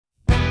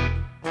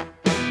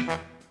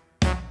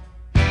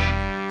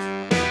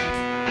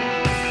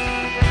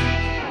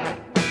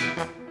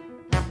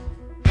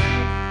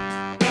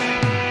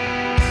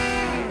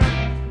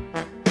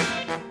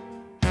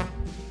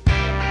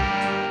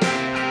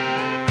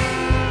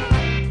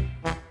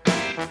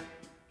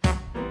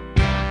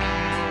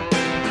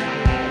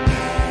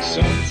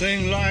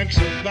Nothing like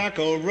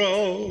tobacco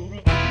road,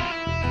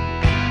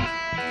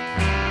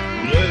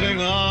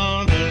 living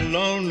on a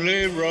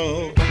lonely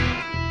road.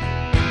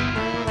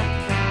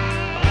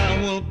 I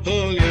will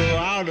pull you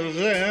out of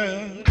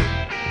there.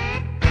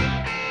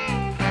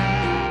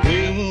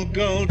 We will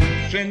go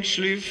to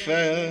Finchley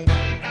Fair.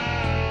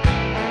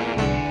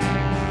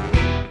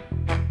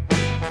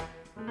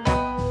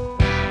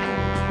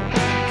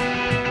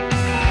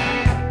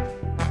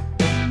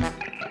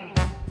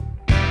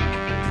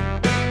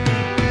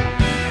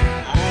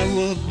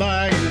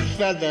 Buy a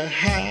feather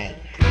hat.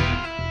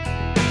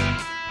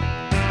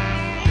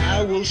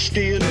 I will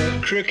steal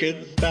a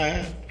cricket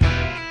bat.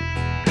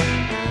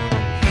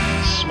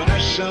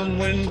 Smash some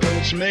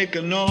windows, make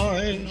a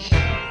noise.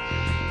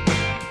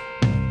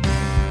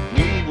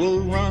 We will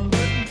run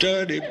the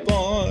dirty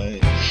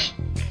boys.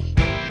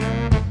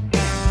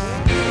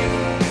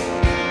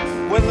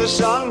 When the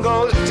sun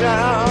goes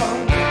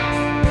down,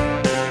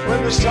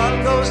 when the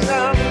sun goes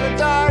down and the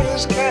die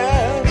is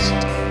cast,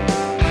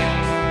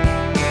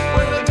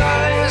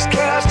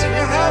 cast and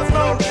you have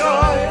no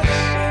choice,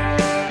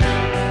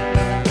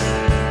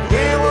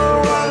 we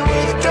will run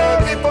with the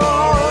dirty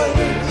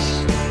boys.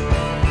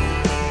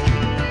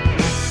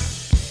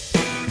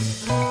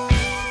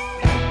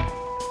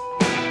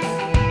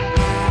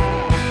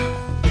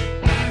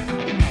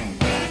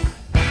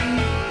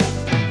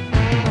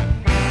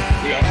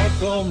 We all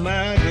go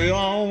mad, we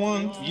all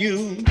want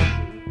you.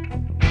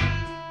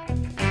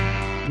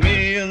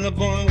 Me and the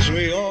boys,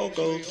 we all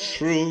go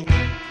through.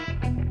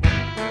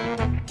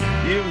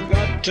 You've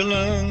got to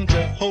learn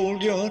to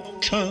hold your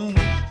tongue.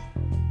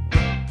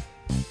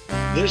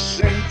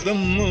 This ain't the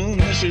moon,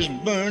 this is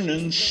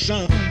burning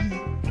sun.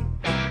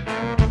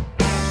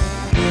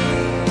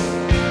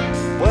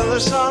 When the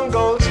sun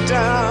goes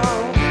down,